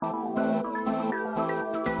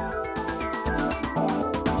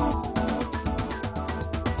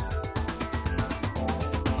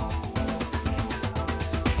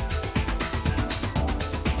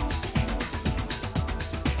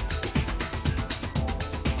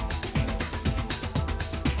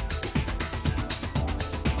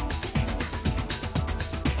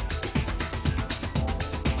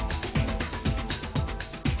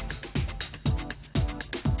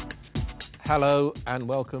Hello and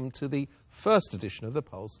welcome to the first edition of The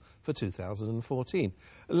Pulse for 2014.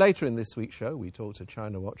 Later in this week's show, we talk to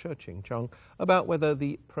China watcher Ching Chong about whether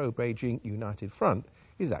the pro-Beijing United Front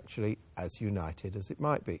is actually as united as it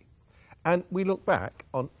might be. And we look back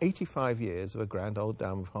on 85 years of a grand old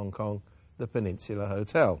dam of Hong Kong, the Peninsula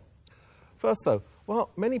Hotel. First though, while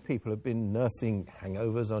many people have been nursing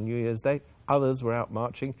hangovers on New Year's Day, others were out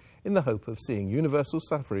marching in the hope of seeing universal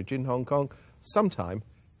suffrage in Hong Kong sometime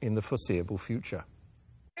in the foreseeable future.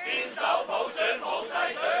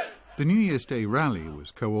 The New Year's Day rally was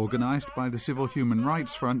co-organised by the Civil Human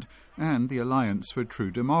Rights Front and the Alliance for True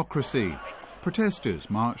Democracy. Protesters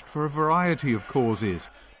marched for a variety of causes,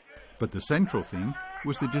 but the central theme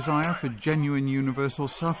was the desire for genuine universal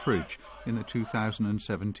suffrage in the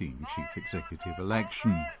 2017 chief executive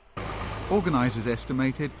election. Organisers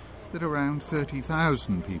estimated that around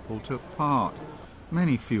 30,000 people took part,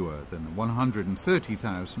 many fewer than the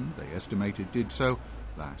 130,000 they estimated did so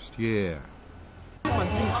last year.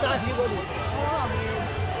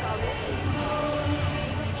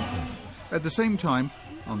 At the same time,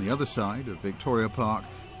 on the other side of Victoria Park,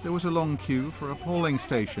 there was a long queue for a polling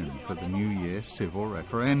station for the New Year civil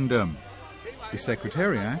referendum. The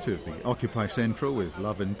Secretariat of the Occupy Central with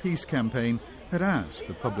Love and Peace campaign had asked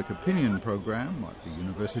the Public Opinion Programme at the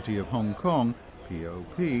University of Hong Kong,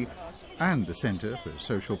 POP, and the Centre for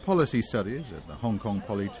Social Policy Studies at the Hong Kong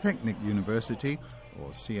Polytechnic University,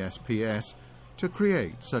 or CSPS, to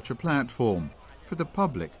create such a platform for the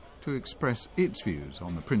public to express its views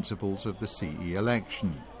on the principles of the CE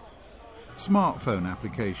election. Smartphone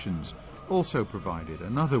applications also provided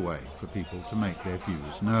another way for people to make their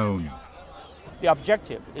views known. The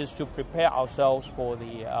objective is to prepare ourselves for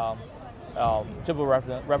the civil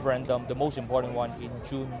referendum, the most important one in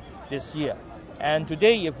June this year. And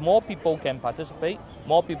today, if more people can participate,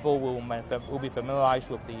 more people will be familiarized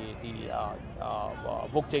with the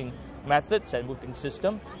voting methods and voting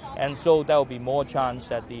system, and so there will be more chance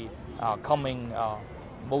that the coming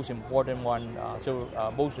most important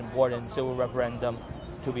civil referendum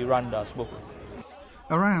to be run smoothly.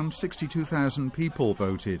 Around 62,000 people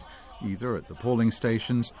voted, either at the polling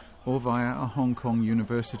stations or via a Hong Kong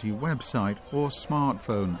University website or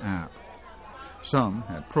smartphone app. Some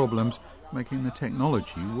had problems making the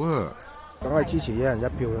technology work. 梗係支持一人一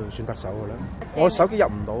票選特首㗎啦。我手機入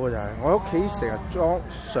唔到㗎咋，我屋企成日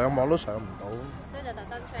上網都上唔到。所以就特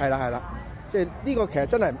登出。係啦，即係呢個其實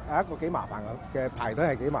真係一個幾麻煩嘅排隊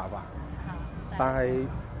係幾麻煩，但係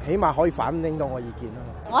起碼可以反映到我意見啊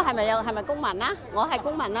嘛。我係咪公民啊？我係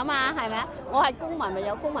公民啊嘛，係咪啊？我係公民咪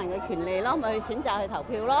有公民嘅權利咯，咪去選擇去投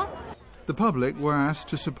票咯。The public were asked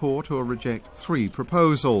to support or reject 3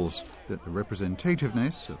 proposals: that the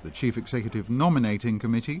representativeness of the Chief Executive Nominating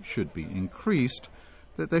Committee should be increased,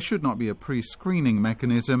 that there should not be a pre-screening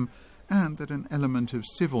mechanism, and that an element of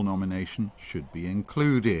civil nomination should be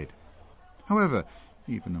included. However,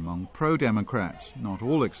 even among pro-democrats, not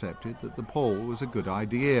all accepted that the poll was a good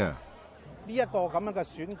idea. 呢一個咁樣嘅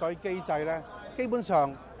選舉機制咧，基本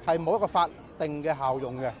上係冇一個法定嘅效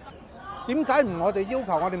用嘅。點解唔我哋要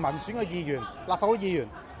求我哋民選嘅議員、立法會議員，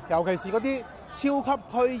尤其是嗰啲超級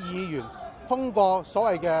區議員通過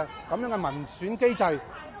所謂嘅咁樣嘅民選機制，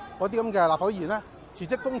嗰啲咁嘅立法會議員咧辭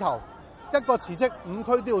職公投，一個辭職5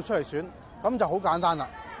區都要出嚟選，咁就好簡單啦。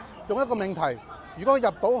用一個命題，如果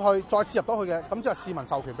入到去，再次入到去嘅，咁即係市民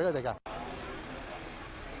授權俾佢哋嘅。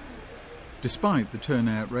Despite the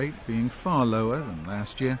turnout rate being far lower than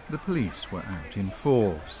last year, the police were out in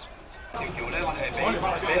force.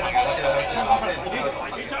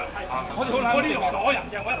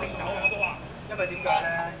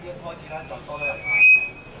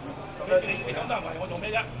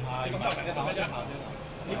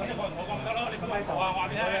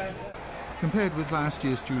 Compared with last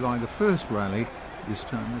year's July the 1st rally, this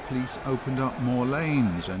time the police opened up more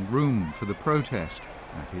lanes and room for the protest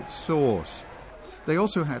at its source. They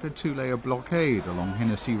also had a 2-layer blockade along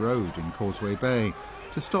Hennessy Road in Causeway Bay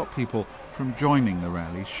to stop people from joining the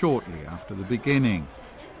rally shortly after the beginning.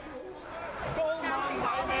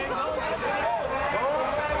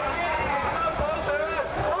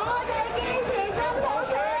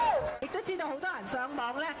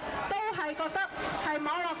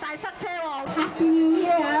 Happy New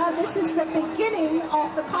Year! This is the beginning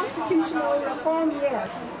of the constitutional reform year.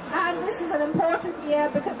 And this is an important year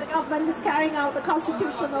because the government is carrying out the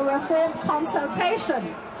constitutional reform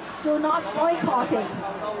consultation. Do not boycott it.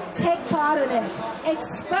 Take part in it.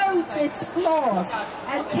 Expose its flaws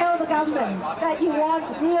and tell the government that you want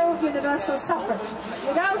real universal suffrage.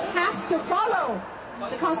 You don't have to follow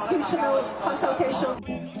the constitutional consultation.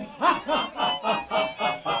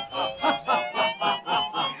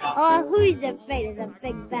 Who's afraid of the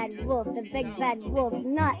big bad wolf? The big bad wolf,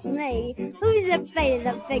 not me. Who's afraid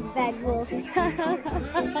of the big bad wolf? 其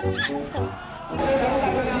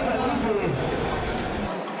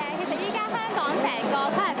實依家香港成個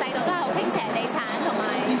規劃制度都係好傾斜地產同埋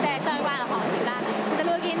即係相關嘅行業啦。其實你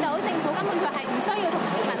會見到政府根本佢係唔需要同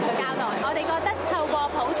市民去交代。我哋覺得透過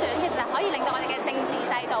普選，其實可以令到我哋嘅政治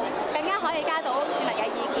制度更加可以加到市民嘅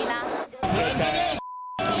意見啦。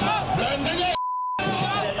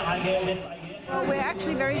Well, we're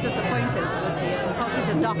actually very disappointed with the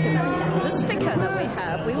consultative document. The sticker that we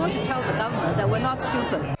have, we want to tell the government that we're not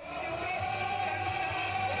stupid.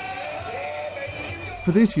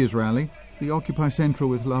 For this year's rally, the Occupy Central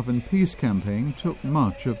with Love and Peace campaign took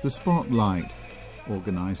much of the spotlight.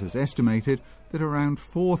 Organisers estimated that around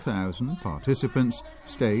 4,000 participants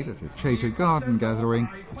stayed at a Chater Garden gathering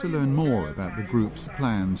to learn more about the group's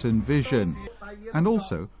plans and vision, and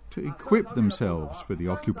also to equip themselves for the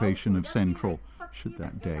occupation of Central, should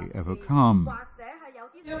that day ever come.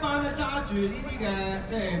 一班咧揸住呢啲嘅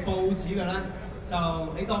即係報紙嘅咧，就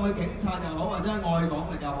你當佢警察又好，或者愛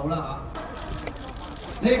港力又好啦嚇。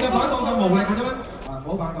你嘅反抗咁無力嘅啫咩？唔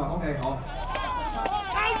好反抗 ，OK 好。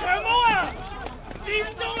撐長毛啊！佔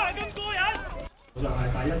中啊咁過癮！我就係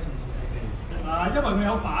第一次見你哋。因為佢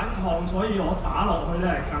有反抗，所以我打落去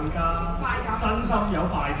咧更加真心有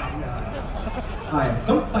快感嘅。係。咁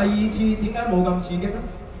第二次點解冇咁刺激咧？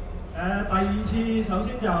第二次首先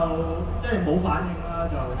就即係冇反應啦，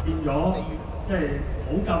就變咗即係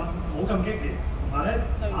冇咁激烈，同埋咧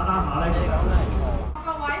打下咧其實。各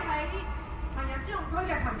位喺行人專用區嘅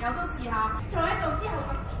朋友都試下，坐喺度之後咁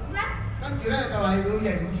點咧？跟住咧就係要凝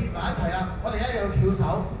結埋一齊啦，我哋一定要翹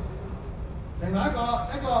手，另外一個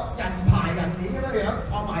人排人鏈咁樣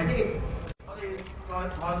放埋啲。我哋在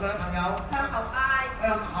台上嘅朋友向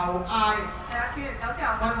後嗌，係啦，翹完手之後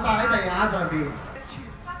瞓曬喺地下上邊。全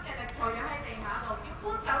身嘅力坐咗喺地下度，要搬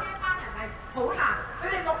走呢一班人係好難，佢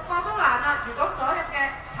哋6個都難啦。如果所有嘅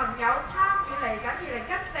朋友參與嚟緊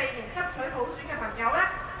2014年爭取普選嘅朋友咧，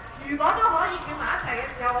如果都可以叫埋一齊嘅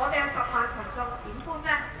時候，我哋嘅10萬群眾點搬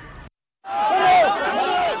呢？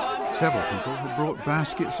 Several people had brought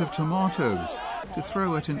baskets of tomatoes to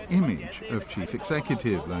throw at an image of Chief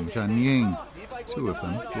Executive Lang Jianying. 2 of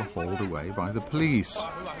them were hauled away by the police.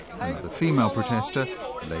 Another female protester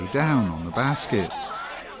lay down on the baskets.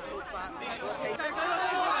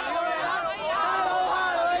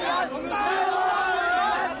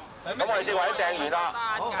 咁我哋先話啲掟完啦，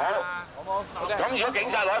好。咁如果警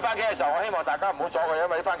察攞翻機嘅時候，我希望大家唔好阻佢，因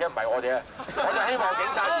為啲翻機唔係我哋嘅。我就希望警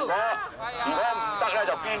察如果唔得咧，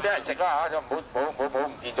就捐俾人食啦嚇，就唔好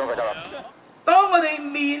唔見咗佢就啦。當我哋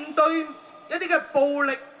面對一啲嘅暴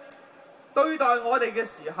力對待我哋嘅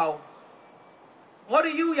時候，我哋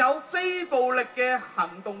要有非暴力嘅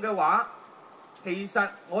行動嘅話，其實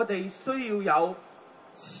我哋需要有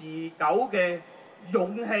持久嘅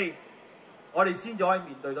勇氣，我哋先至可以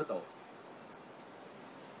面對得到。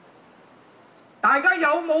大家有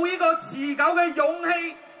冇呢個持久嘅勇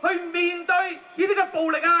氣去面對呢啲嘅暴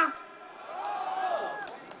力啊？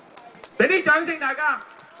俾啲掌聲大家。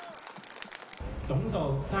總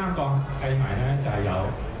數3個計埋咧就係有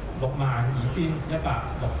62,169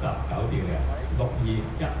票嘅62169，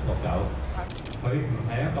佢唔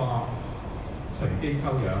係一個隨機抽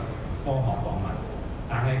樣科學訪問，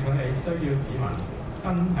但係佢係需要市民身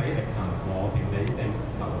體力行、和平理性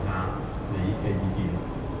投下你嘅意見。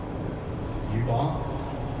如果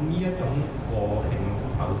呢一種和平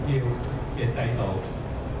投票嘅制度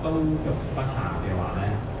都容不下嘅話咧，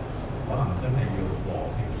可能真係要和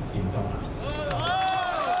平佔中啦。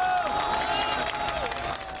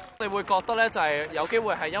我哋會覺得咧，就係有機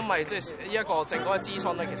會係因為即係呢一個政改嘅諮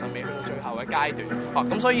詢咧，其實未去到最後嘅階段，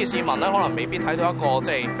咁所以市民咧可能未必睇到一個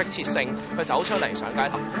即係迫切性去走出嚟上街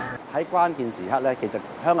頭。喺關鍵時刻咧，其實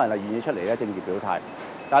香港人係願意出嚟咧政治表態，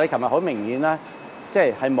但係你琴日好明顯咧。即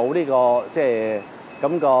係冇呢個即係咁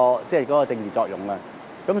個即係嗰個政治作用嘅，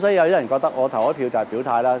咁所以有啲人覺得我投一票就係表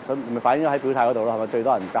態啦，咁咪反映咗喺表態嗰度咯，係咪最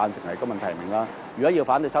多人贊成係公民提名啦？如果要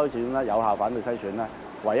反對篩選咧，有效反對篩選咧，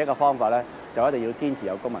唯一嘅方法咧就一定要堅持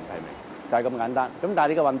有公民提名，就係咁簡單。咁但係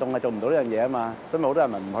呢個運動係做唔到呢樣嘢啊嘛，所以咪好多人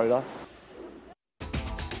咪唔去咯。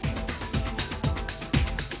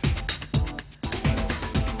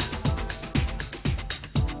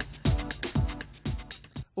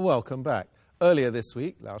Welcome back. Earlier this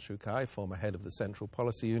week, Lau Shukai, former head of the Central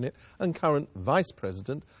Policy Unit and current vice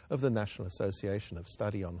president of the National Association of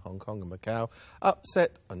Study on Hong Kong and Macau,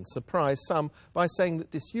 upset and surprised some by saying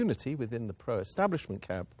that disunity within the pro-establishment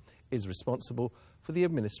camp is responsible for the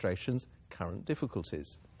administration's current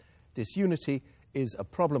difficulties. Disunity is a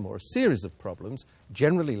problem or a series of problems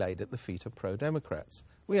generally laid at the feet of pro-democrats.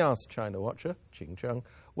 We asked China watcher Qing Chung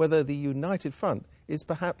whether the united front is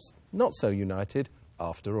perhaps not so united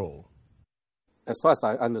after all. As far as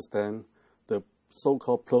I understand, the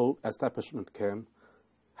so-called pro-establishment camp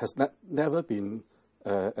has never been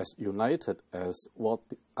as united as what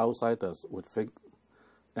the outsiders would think.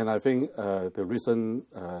 And I think the recent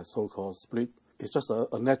so-called split is just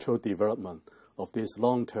a natural development of this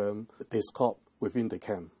long-term discord within the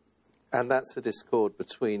camp. And that's a discord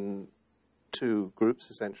between two groups,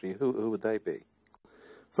 essentially. Who would they be?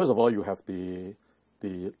 First of all, you have the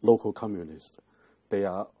local communists. They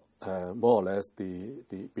are more or less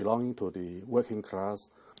the belonging to the working class.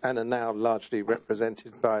 And are now largely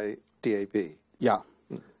represented by DAB. Yeah.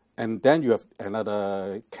 And then you have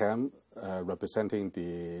another camp representing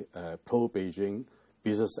the pro-Beijing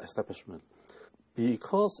business establishment.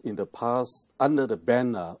 Because in the past, under the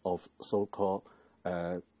banner of so-called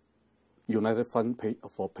United Front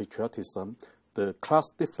for Patriotism, the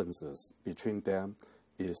class differences between them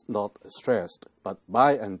is not stressed. But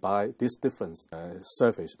by and by, this difference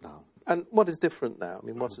surfaces now. And what is different now? I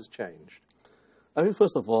mean, what has changed? I mean,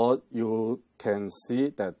 first of all, you can see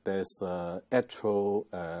that there's actual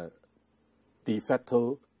de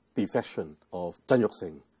facto defection of Zheng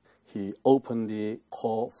Yuxing. He openly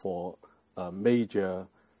called for a major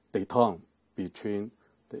détente between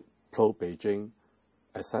the pro-Beijing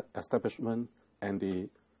establishment and the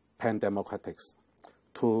pan-democratics.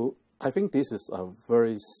 I think this is a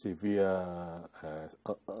very severe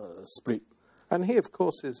split. And he, of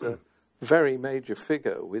course, is a very major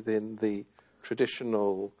figure within the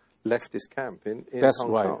traditional leftist camp in That's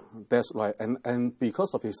Hong right. Kong. That's right. And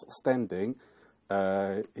because of his standing,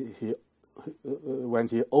 when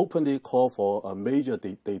he openly called for a major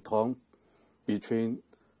détente between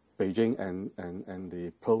Beijing and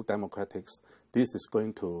the pro-democratics, this is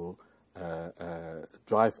going to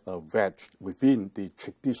drive a wedge within the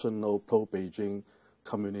traditional pro-Beijing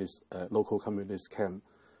communist, local communist camp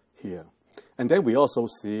here. And then we also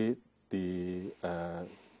see the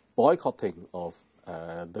boycotting of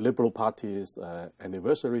the Liberal Party's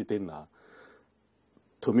anniversary dinner.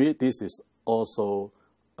 To me, this is also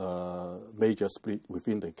a major split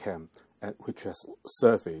within the camp, which has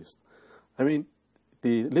surfaced. I mean,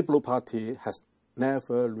 the Liberal Party has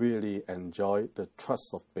never really enjoyed the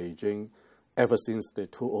trust of Beijing ever since the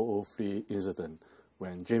 2003 incident,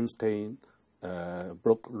 when James Tain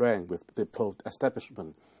broke rank with the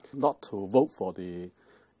pro-establishment not to vote for the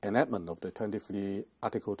enactment of the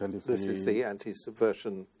Article 23. This is the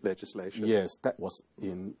anti-subversion legislation. Yes, that was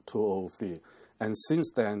in 2003. And since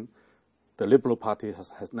then, the Liberal Party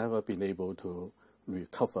has never been able to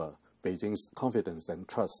recover Beijing's confidence and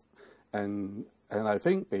trust. And I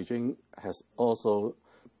think Beijing has also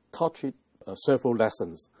taught it several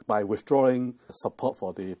lessons by withdrawing support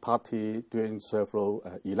for the party during several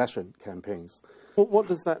election campaigns. What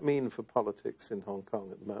does that mean for politics in Hong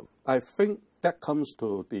Kong at the moment? I think that comes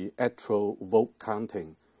to the actual vote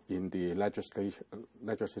counting in the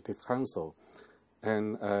Legislative Council.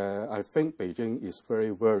 And I think Beijing is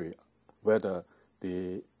very worried whether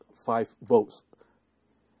the 5 votes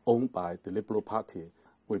owned by the Liberal Party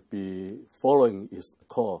would be following its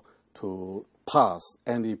call to pass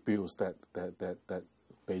any bills that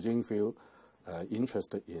Beijing feel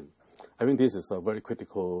interested in. I think this is a very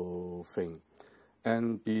critical thing.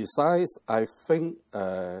 And besides, I think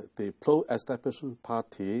the pro-establishment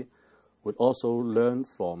party would also learn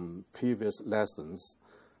from previous lessons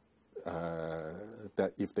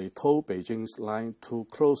that if they toe Beijing's line too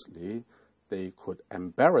closely, they could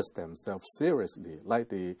embarrass themselves seriously, like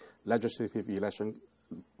the legislative election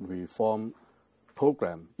reform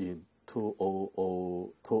program in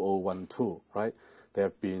 2012, right? They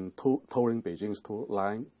have been towing Beijing's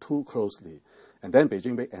line too closely. And then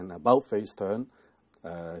Beijing made an about-face turn,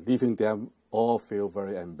 leaving them all feel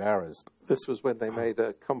very embarrassed. This was when they made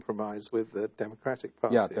a compromise with the Democratic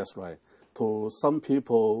Party. Yeah, that's right. To some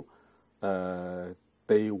people,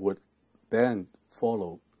 they would then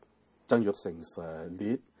follow Zheng Yuxing's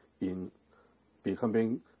lead in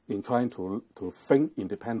trying to think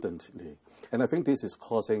independently. And I think this is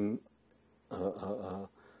causing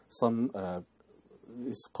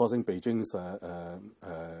Beijing's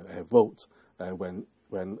vote when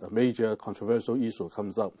a major controversial issue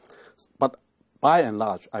comes up. But by and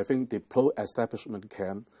large, I think the pro-establishment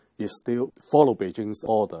camp is still follow Beijing's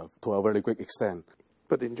order to a very great extent.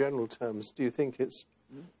 But in general terms, do you think it's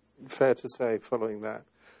fair to say, following that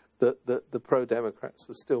the pro-Democrats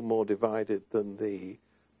are still more divided than the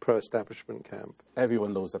pro-establishment camp?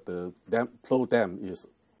 Everyone knows that the pro-Dem is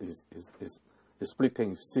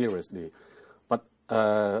splitting seriously. But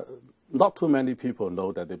not too many people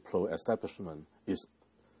know that the pro-establishment is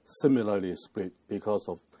similarly split because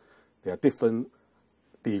of their different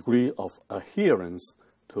degree of adherence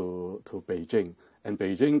to Beijing. And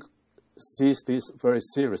Beijing sees this very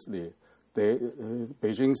seriously.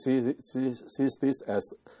 Beijing sees this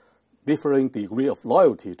as differing degree of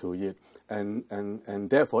loyalty to it, and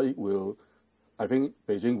therefore it will, I think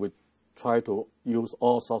Beijing will try to use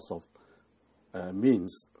all sorts of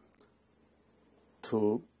means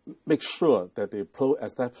to make sure that the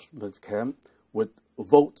pro-establishment camp would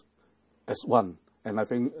vote as one, and I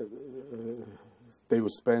think they will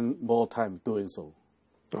spend more time doing so.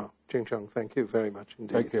 Oh, Ching Chong, thank you very much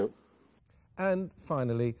indeed. Thank you. And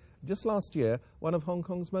finally, just last year, one of Hong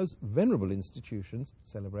Kong's most venerable institutions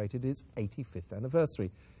celebrated its 85th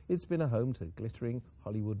anniversary. It's been a home to glittering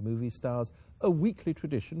Hollywood movie stars, a weekly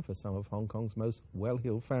tradition for some of Hong Kong's most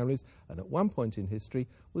well-heeled families, and at one point in history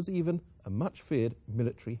was even a much-feared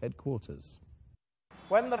military headquarters.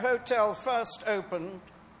 When the hotel first opened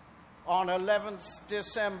on 11th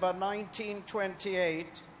December 1928,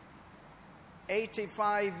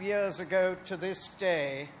 85 years ago to this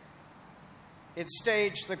day, it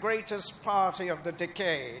staged the greatest party of the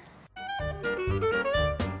decade.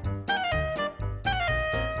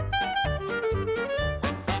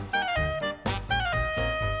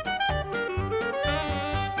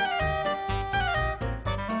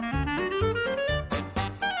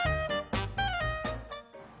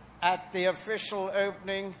 At the official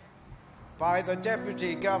opening by the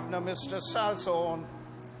Deputy Governor, Mr. Southorn,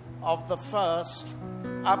 of the first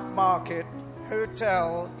upmarket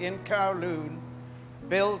hotel in Kowloon,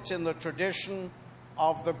 built in the tradition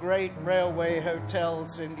of the great railway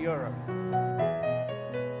hotels in Europe.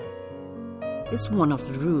 It's one of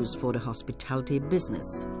the rules for the hospitality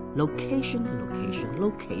business. Location, location,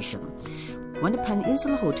 location. When the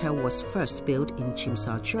Peninsula Hotel was first built in Tsim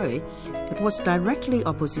Sha Tsui, it was directly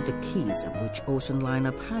opposite the quays at which ocean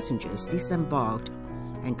liner passengers disembarked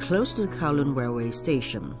and close to the Kowloon railway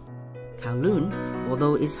station. Kowloon,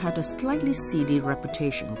 although it had a slightly seedy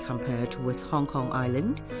reputation compared with Hong Kong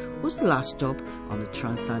Island, was the last stop on the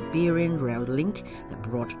Trans-Siberian rail link that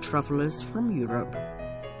brought travelers from Europe.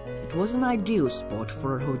 It was an ideal spot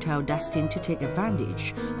for a hotel destined to take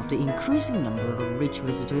advantage of the increasing number of rich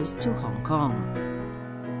visitors to Hong Kong.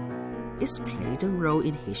 It's played a role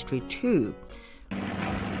in history too.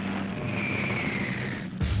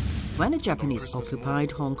 When the Japanese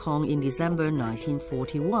occupied Hong Kong in December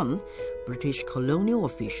 1941, British colonial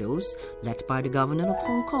officials, led by the Governor of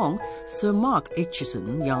Hong Kong, Sir Mark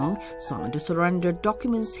Aitchison Young, signed the surrender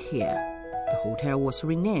documents here. The hotel was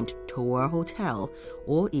renamed Toa Hotel,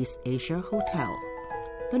 or East Asia Hotel.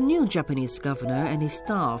 The new Japanese governor and his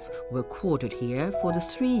staff were quartered here for the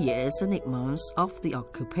 3 years and 8 months of the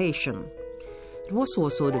occupation. It was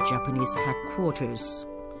also the Japanese headquarters.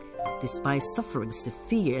 Despite suffering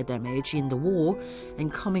severe damage in the war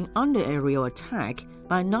and coming under aerial attack,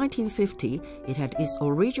 by 1950 it had its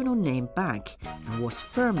original name back and was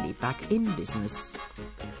firmly back in business.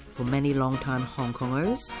 For many long-time Hong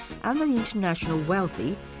Kongers and the international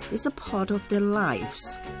wealthy, it's a part of their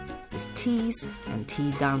lives. It's teas and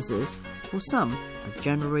tea dances, for some, a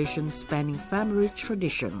generation-spanning family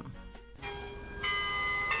tradition.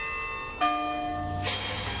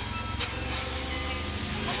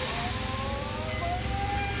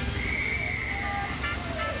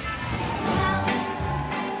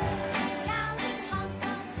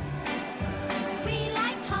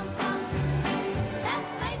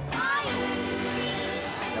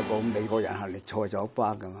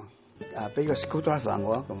 school driver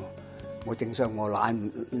我咁，我正常我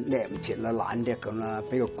懶叻唔切啦，懶叻咁啦，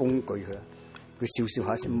俾個工具佢，佢笑笑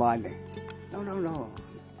下先翻嚟。No，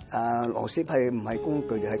 螺絲批唔係工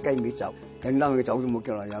具，就係雞尾酒。咁啱佢走都冇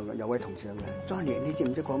叫來，有位同事咁樣 ，Johnny， 你知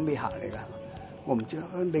唔知講咩客嚟㗎？我唔知啊，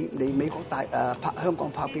美國拍香港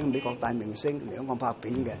拍片，美國大明星嚟香港拍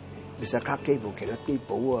片嘅，其實卡基布其實基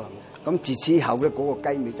寶啊。咁自此後咧，嗰個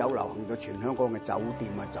雞尾酒流行咗全香港嘅酒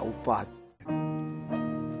店啊、酒吧。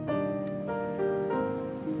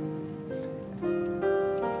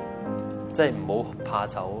即係唔好怕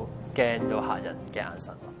醜，驚咗客人嘅眼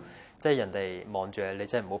神咯。即係人哋望住你，你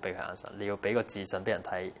真係唔好俾佢眼神，你要俾個自信俾人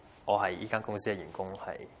睇。我係依間公司嘅員工，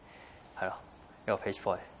係咯一個 page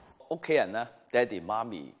boy。屋企人咧，爹哋、媽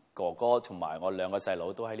咪、哥哥同埋我兩個細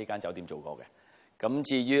佬都喺呢間酒店做過嘅。咁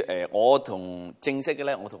至於我同正式嘅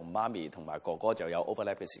咧，我同媽咪同埋哥哥就有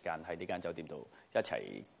overlap 嘅時間喺呢間酒店度一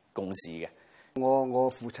齊共事嘅。我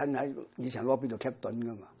父親喺以前攞邊度 captain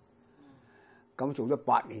噶嘛。咁做咗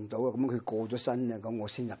8年到啊，咁佢過咗身啊，咁我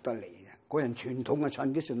先入得嚟嘅。嗰人傳統嘅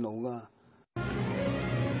traditional噶。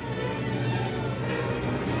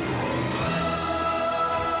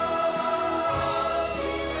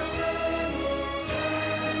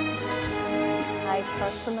I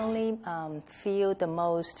personally feel the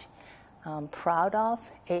most proud of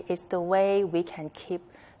is the way we can keep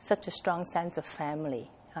such a strong sense of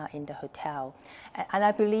family in the hotel. And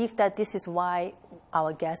I believe that this is why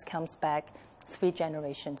our guest comes back 3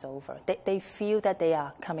 generations over. They feel that they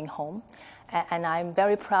are coming home. And I'm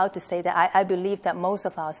very proud to say that I believe that most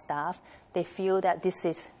of our staff, they feel that this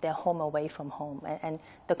is their home away from home. And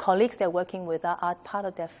the colleagues they're working with are part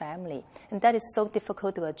of their family. And that is so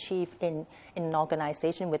difficult to achieve in an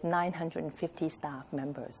organization with 950 staff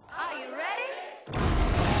members. Are you ready?